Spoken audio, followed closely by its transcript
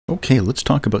Okay, let's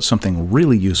talk about something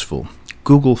really useful,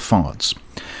 Google Fonts.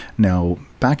 Now,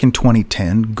 back in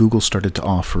 2010, Google started to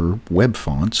offer web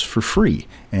fonts for free,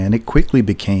 and it quickly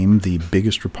became the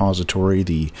biggest repository,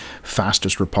 the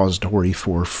fastest repository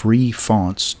for free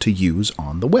fonts to use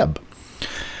on the web.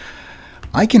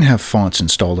 I can have fonts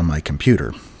installed on my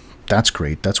computer. That's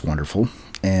great, that's wonderful.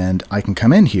 And I can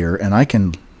come in here and I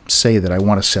can say that I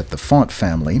want to set the font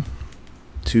family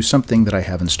to something that I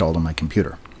have installed on my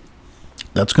computer.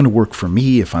 That's going to work for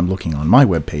me if I'm looking on my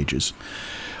web pages,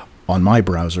 on my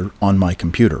browser, on my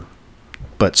computer.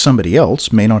 But somebody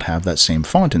else may not have that same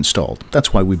font installed.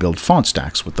 That's why we build font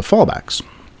stacks with the fallbacks.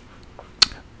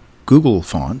 Google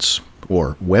Fonts,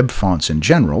 or web fonts in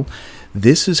general,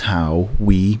 this is how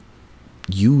we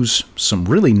use some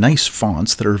really nice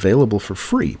fonts that are available for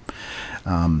free.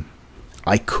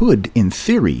 I could, in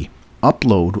theory,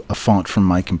 upload a font from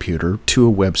my computer to a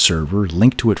web server,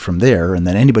 link to it from there, and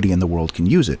then anybody in the world can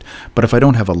use it. But if I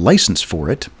don't have a license for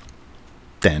it,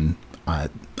 then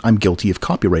I'm guilty of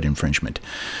copyright infringement.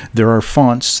 There are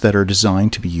fonts that are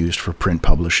designed to be used for print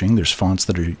publishing. There's fonts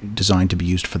that are designed to be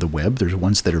used for the web. There's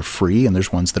ones that are free, and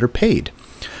there's ones that are paid.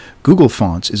 Google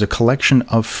Fonts is a collection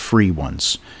of free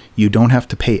ones. You don't have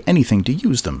to pay anything to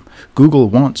use them. Google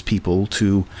wants people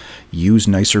to use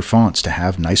nicer fonts, to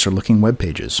have nicer looking web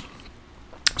pages.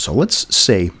 So let's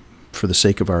say, for the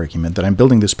sake of argument, that I'm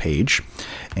building this page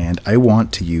and I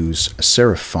want to use a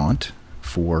serif font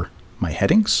for my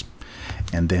headings,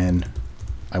 and then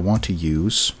I want to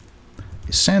use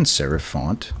a sans serif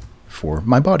font for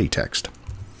my body text.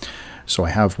 So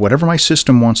I have whatever my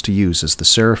system wants to use as the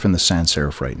serif and the sans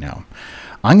serif right now.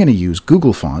 I'm going to use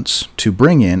Google Fonts to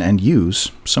bring in and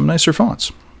use some nicer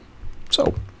fonts.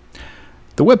 So,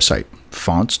 the website,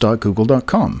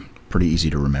 fonts.google.com, pretty easy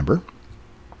to remember.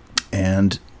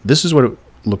 And this is what it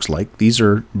looks like. These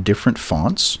are different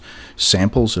fonts,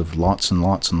 samples of lots and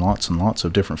lots and lots and lots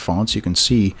of different fonts. You can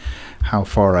see how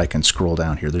far I can scroll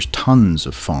down here. There's tons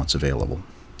of fonts available.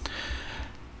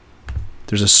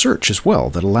 There's a search as well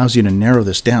that allows you to narrow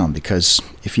this down, because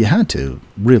if you had to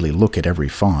really look at every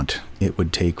font, it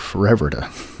would take forever to...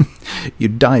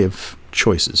 you'd die of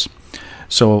choices.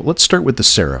 So let's start with the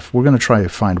serif. We're going to try to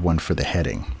find one for the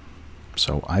heading.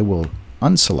 So I will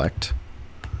unselect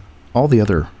all the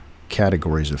other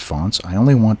categories of fonts. I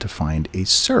only want to find a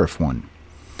serif one.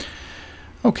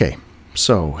 Okay,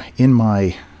 so in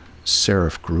my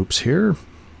serif groups here,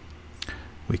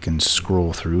 we can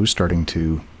scroll through, starting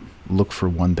to look for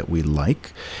one that we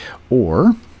like,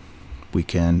 or we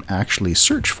can actually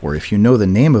search for, if you know the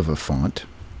name of a font.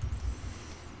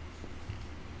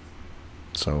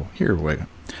 So here we go.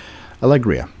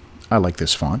 Allegria. I like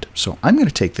this font, so I'm going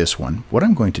to take this one. What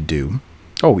I'm going to do,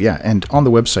 oh yeah, and on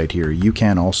the website here you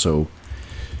can also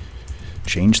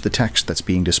change the text that's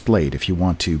being displayed. If you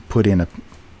want to put in a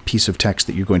piece of text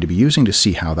that you're going to be using to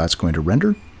see how that's going to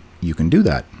render, you can do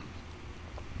that.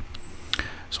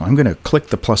 So I'm going to click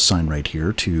the plus sign right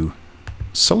here to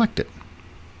select it.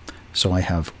 So I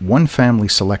have one family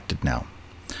selected now.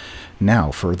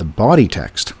 Now for the body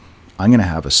text, I'm going to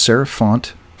have a serif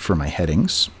font for my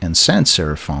headings and sans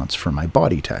serif fonts for my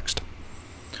body text.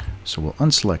 So we'll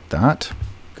unselect that,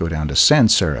 go down to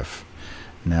sans serif.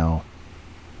 Now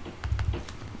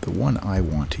the one I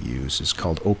want to use is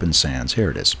called Open Sans.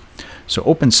 Here it is. So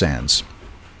Open Sans.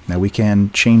 Now we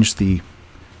can change the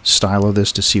style of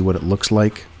this to see what it looks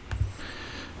like,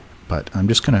 but I'm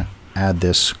just going to add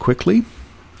this quickly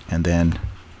and then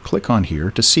click on here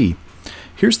to see.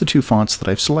 Here's the two fonts that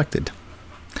I've selected,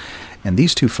 and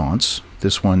these two fonts,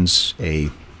 this one's a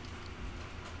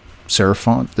serif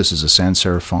font, this is a sans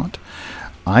serif font.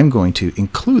 I'm going to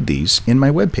include these in my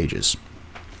web pages.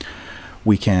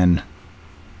 We can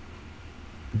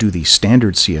do the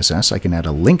standard CSS. I can add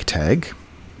a link tag.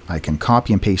 I can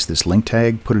copy and paste this link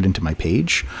tag, put it into my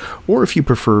page, or if you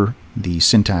prefer the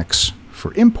syntax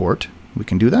for import, we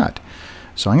can do that.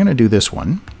 So I'm going to do this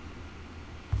one.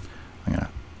 I'm going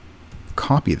to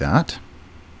copy that,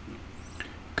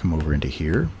 come over into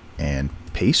here and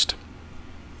paste.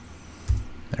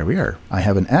 There we are. I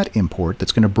have an @import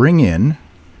that's going to bring in,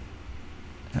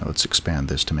 now let's expand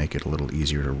this to make it a little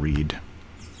easier to read.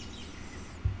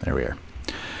 There we are.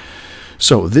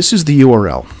 So this is the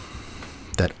URL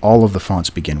that all of the fonts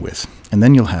begin with. And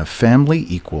then you'll have family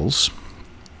equals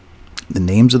the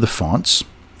names of the fonts.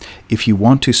 If you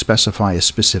want to specify a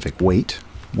specific weight,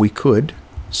 we could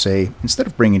say, instead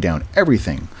of bringing down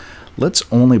everything, let's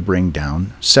only bring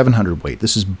down 700 weight.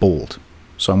 This is bold.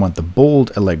 So I want the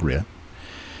bold Allegria.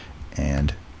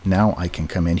 And now I can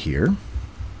come in here,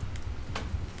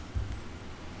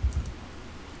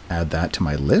 add that to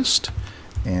my list,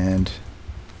 and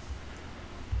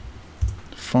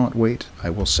font weight I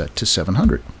will set to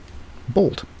 700.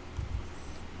 Bold.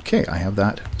 Okay, I have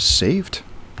that saved.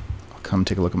 I'll come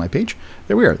take a look at my page.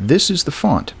 There we are. This is the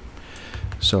font.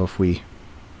 So if we...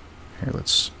 Here,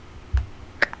 let's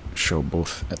show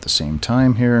both at the same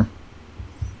time here.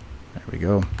 There we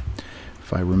go.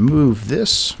 If I remove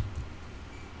this,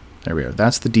 there we are.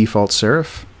 That's the default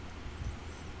serif.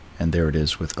 And there it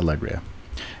is with Allegria.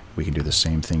 We can do the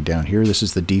same thing down here. This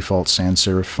is the default sans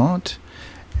serif font.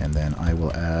 And then I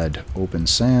will add Open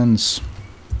Sans.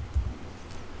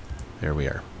 There we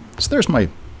are. So there's my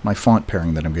font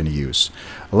pairing that I'm going to use.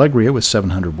 Allegria with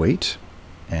 700 weight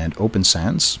and Open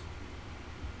Sans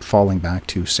falling back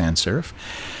to sans serif.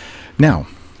 Now,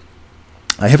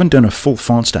 I haven't done a full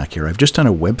font stack here. I've just done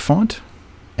a web font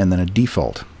and then a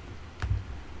default.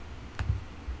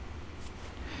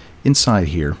 Inside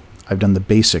here, I've done the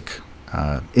basic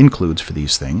includes for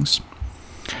these things.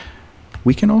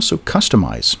 We can also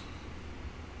customize.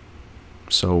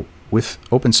 So with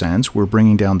Open Sans, we're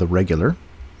bringing down the regular.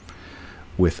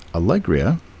 With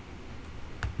Allegria,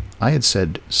 I had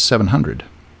said 700.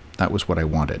 That was what I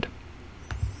wanted.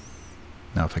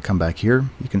 Now if I come back here,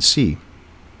 you can see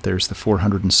there's the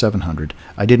 400 and 700.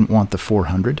 I didn't want the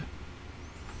 400.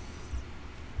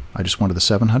 I just wanted the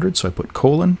 700, so I put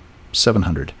colon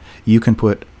 700. You can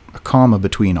put a comma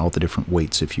between all the different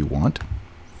weights if you want.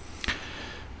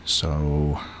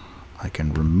 So I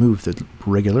can remove the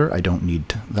regular. I don't need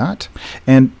that.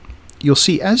 And you'll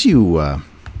see as you,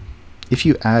 if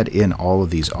you add in all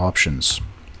of these options,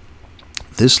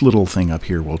 this little thing up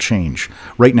here will change.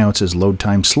 Right now it says load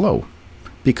time slow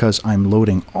because I'm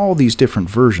loading all these different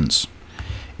versions.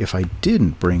 If I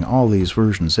didn't bring all these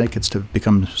versions, it gets to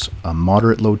become a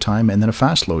moderate load time and then a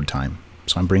fast load time.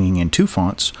 So I'm bringing in 2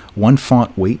 fonts, 1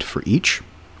 font weight for each.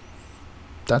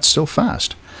 That's still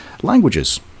fast.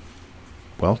 Languages.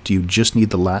 Well, do you just need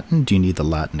the Latin? Do you need the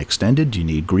Latin extended? Do you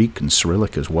need Greek and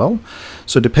Cyrillic as well?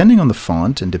 So depending on the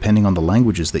font and depending on the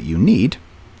languages that you need,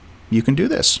 you can do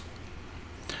this.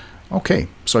 Okay,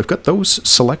 so I've got those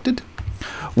selected.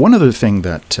 One other thing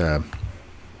that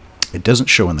it doesn't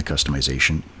show in the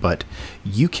customization, but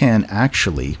you can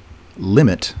actually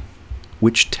limit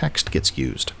which text gets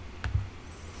used.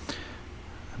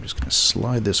 I'm just going to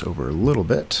slide this over a little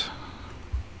bit.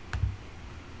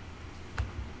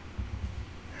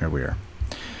 There we are.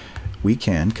 We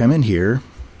can come in here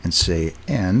and say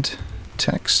and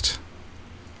text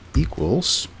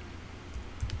equals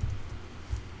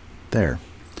there.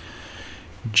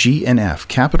 G and F,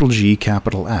 capital G,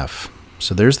 capital F.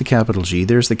 So there's the capital G,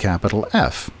 there's the capital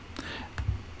F.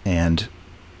 And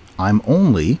I'm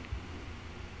only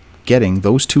getting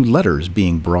those 2 letters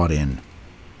being brought in.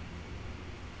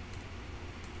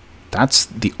 That's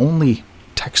the only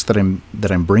text that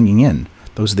I'm bringing in.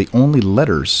 Those are the only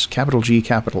letters, capital G,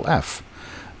 capital F.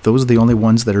 Those are the only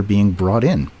ones that are being brought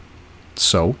in.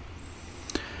 So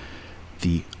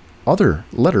the other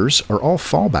letters are all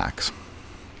fallbacks.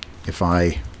 If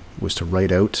I was to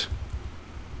write out,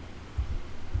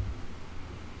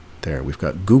 there, we've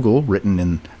got Google written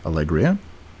in Allegria.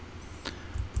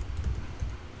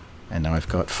 And now I've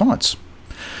got fonts.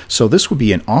 So this would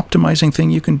be an optimizing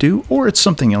thing you can do, or it's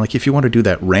something like if you want to do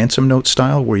that ransom note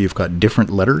style where you've got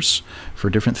different letters for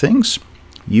different things,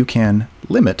 you can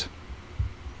limit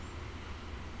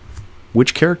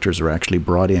which characters are actually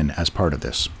brought in as part of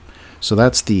this. So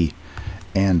that's the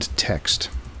and text.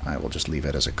 I will just leave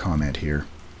it as a comment here.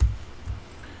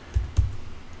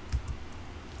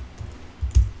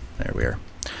 There we are.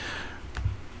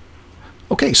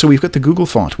 Okay, so we've got the Google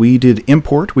font. We did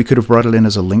import. We could have brought it in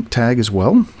as a link tag as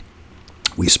well.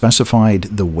 We specified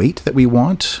the weight that we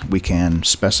want. We can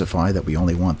specify that we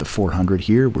only want the 400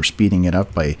 here. We're speeding it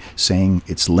up by saying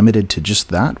it's limited to just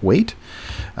that weight.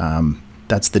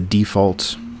 That's the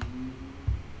default,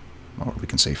 or we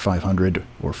can say 500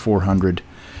 or 400.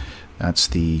 That's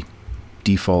the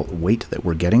default weight that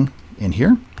we're getting in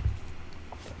here.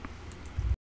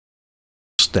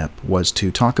 Step was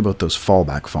to talk about those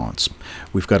fallback fonts.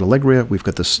 We've got Allegria, we've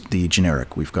got the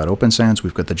generic, we've got Open Sans,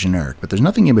 we've got the generic, but there's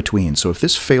nothing in between. So if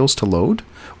this fails to load,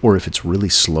 or if it's really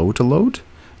slow to load,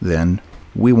 then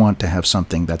we want to have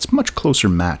something that's much closer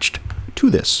matched to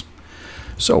this.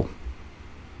 So,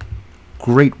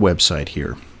 great website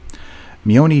here.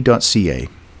 Mioni.ca,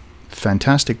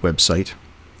 fantastic website.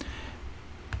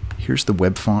 Here's the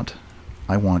web font.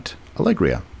 I want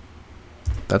Allegria.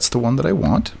 That's the one that I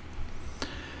want.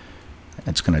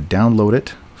 It's going to download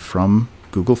it from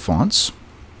Google Fonts.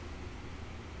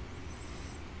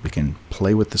 We can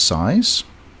play with the size.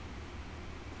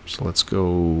 So let's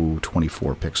go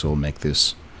 24 pixel, make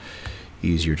this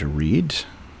easier to read.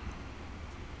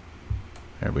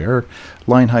 There we are.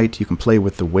 Line height, you can play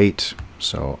with the weight.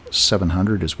 So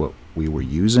 700 is what we were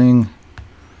using.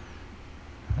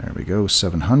 There we go,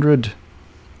 700.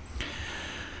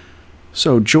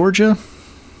 So Georgia,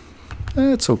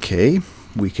 that's okay.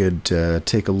 We could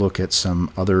take a look at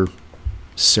some other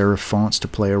serif fonts to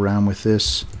play around with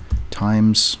this.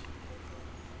 Times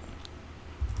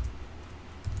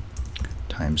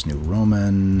New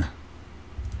Roman.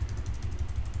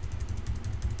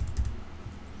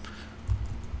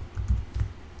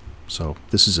 So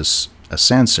this is a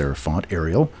sans serif font,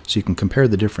 Arial, so you can compare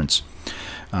the difference.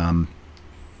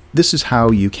 This is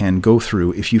how you can go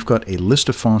through, if you've got a list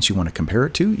of fonts you want to compare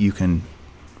it to, you can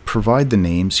provide the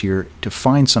names here to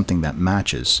find something that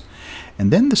matches.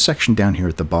 And then the section down here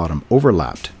at the bottom,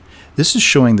 overlapped. This is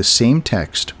showing the same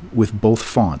text with both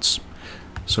fonts.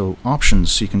 So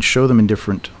options, so you can show them in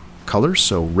different colors,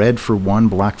 so red for one,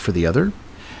 black for the other.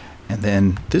 And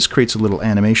then this creates a little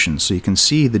animation so you can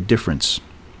see the difference.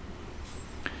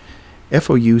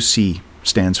 FOUC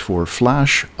stands for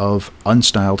Flash of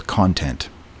Unstyled Content.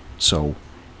 So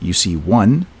you see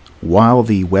one while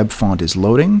the web font is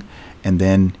loading, and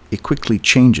then it quickly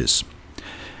changes.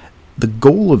 The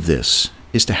goal of this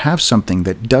is to have something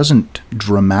that doesn't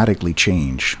dramatically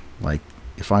change. Like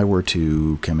if I were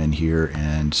to come in here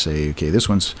and say, okay, this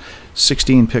one's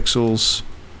 16 pixels,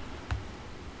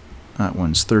 that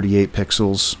one's 38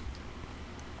 pixels.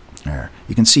 There.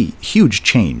 You can see huge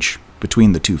change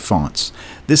between the two fonts.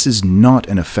 This is not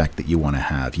an effect that you want to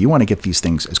have. You want to get these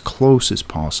things as close as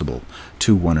possible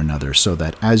to one another so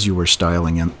that as you are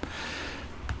styling them,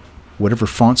 whatever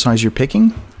font size you're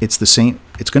picking, it's the same.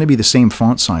 It's going to be the same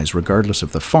font size regardless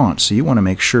of the font. So you want to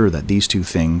make sure that these two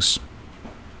things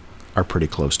are pretty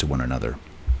close to one another.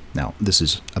 Now, this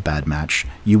is a bad match.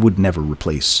 You would never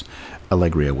replace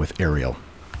Allegria with Arial.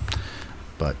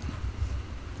 But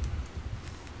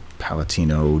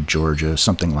Palatino, Georgia,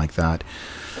 something like that.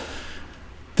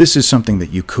 This is something that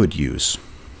you could use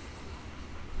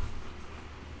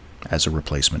as a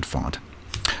replacement font.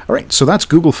 All right, so that's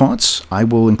Google Fonts. I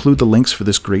will include the links for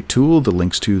this great tool, the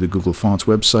links to the Google Fonts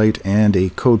website, and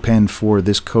a code pen for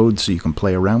this code so you can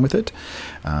play around with it.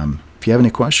 If you have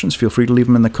any questions, feel free to leave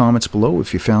them in the comments below.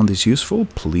 If you found this useful,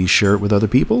 please share it with other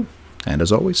people. And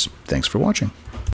as always, thanks for watching.